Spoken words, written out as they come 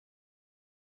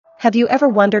Have you ever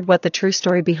wondered what the true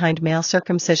story behind male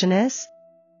circumcision is?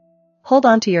 Hold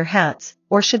on to your hats,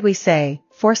 or should we say,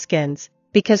 foreskins,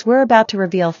 because we're about to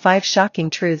reveal 5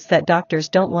 shocking truths that doctors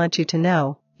don't want you to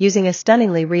know, using a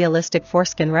stunningly realistic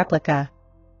foreskin replica.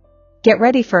 Get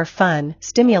ready for a fun,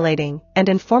 stimulating, and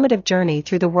informative journey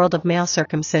through the world of male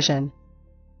circumcision.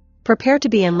 Prepare to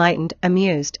be enlightened,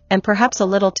 amused, and perhaps a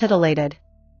little titillated.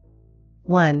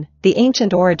 1. The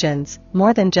ancient origins,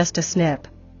 more than just a snip.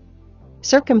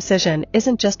 Circumcision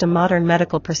isn't just a modern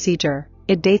medical procedure,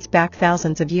 it dates back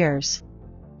thousands of years.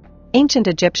 Ancient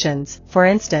Egyptians, for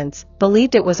instance,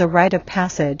 believed it was a rite of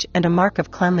passage and a mark of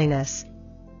cleanliness.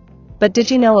 But did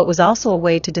you know it was also a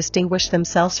way to distinguish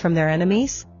themselves from their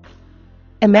enemies?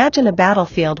 Imagine a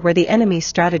battlefield where the enemy's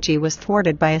strategy was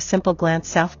thwarted by a simple glance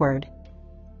southward.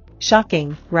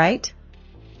 Shocking, right?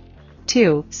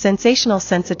 2. Sensational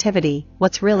sensitivity,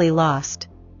 what's really lost?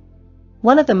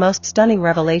 One of the most stunning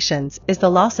revelations is the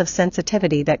loss of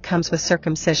sensitivity that comes with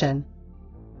circumcision.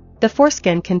 The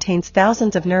foreskin contains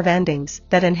thousands of nerve endings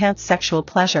that enhance sexual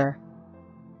pleasure.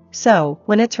 So,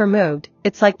 when it's removed,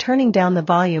 it's like turning down the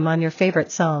volume on your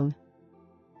favorite song.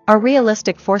 Our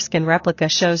realistic foreskin replica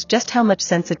shows just how much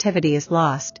sensitivity is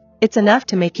lost. It's enough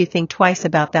to make you think twice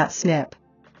about that snip.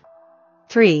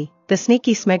 3. The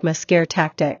sneaky smegma scare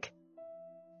tactic.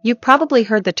 You've probably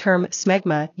heard the term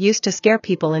smegma used to scare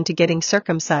people into getting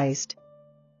circumcised.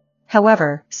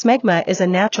 However, smegma is a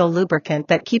natural lubricant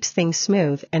that keeps things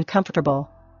smooth and comfortable.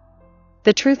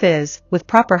 The truth is, with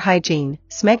proper hygiene,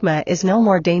 smegma is no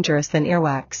more dangerous than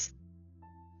earwax.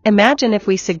 Imagine if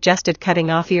we suggested cutting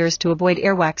off ears to avoid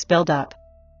earwax buildup.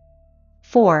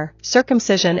 4.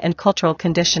 Circumcision and cultural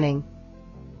conditioning.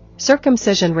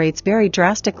 Circumcision rates vary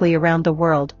drastically around the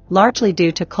world, largely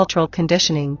due to cultural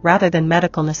conditioning rather than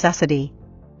medical necessity.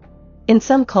 In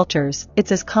some cultures,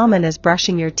 it's as common as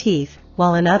brushing your teeth,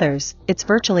 while in others, it's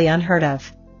virtually unheard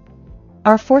of.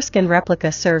 Our foreskin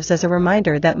replica serves as a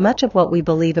reminder that much of what we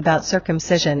believe about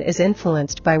circumcision is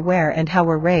influenced by where and how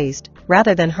we're raised,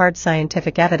 rather than hard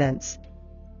scientific evidence.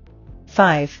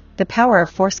 5. The power of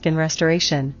foreskin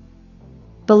restoration.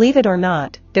 Believe it or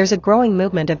not, there's a growing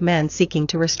movement of men seeking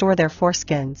to restore their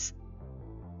foreskins.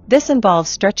 This involves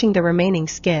stretching the remaining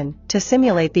skin to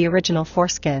simulate the original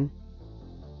foreskin.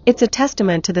 It's a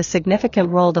testament to the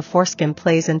significant role the foreskin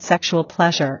plays in sexual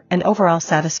pleasure and overall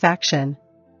satisfaction.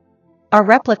 Our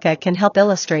replica can help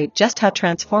illustrate just how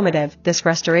transformative this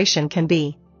restoration can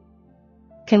be.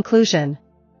 Conclusion.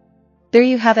 There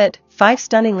you have it, 5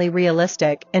 stunningly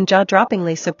realistic and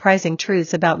jaw-droppingly surprising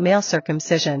truths about male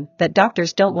circumcision that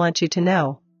doctors don't want you to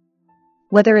know.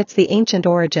 Whether it's the ancient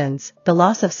origins, the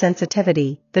loss of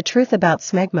sensitivity, the truth about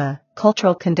smegma,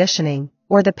 cultural conditioning,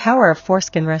 or the power of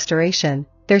foreskin restoration,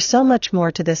 there's so much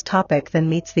more to this topic than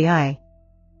meets the eye.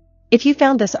 If you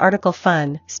found this article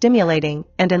fun, stimulating,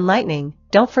 and enlightening,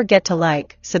 don't forget to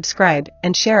like, subscribe,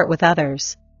 and share it with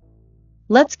others.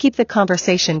 Let's keep the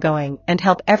conversation going and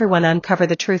help everyone uncover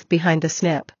the truth behind the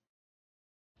snip.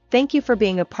 Thank you for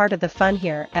being a part of the fun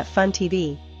here at Fun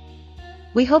TV.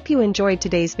 We hope you enjoyed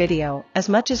today's video as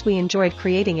much as we enjoyed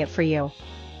creating it for you.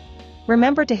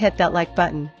 Remember to hit that like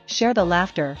button, share the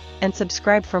laughter, and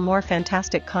subscribe for more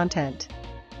fantastic content.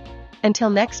 Until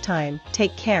next time,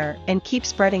 take care and keep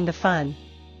spreading the fun.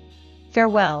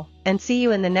 Farewell, and see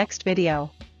you in the next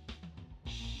video.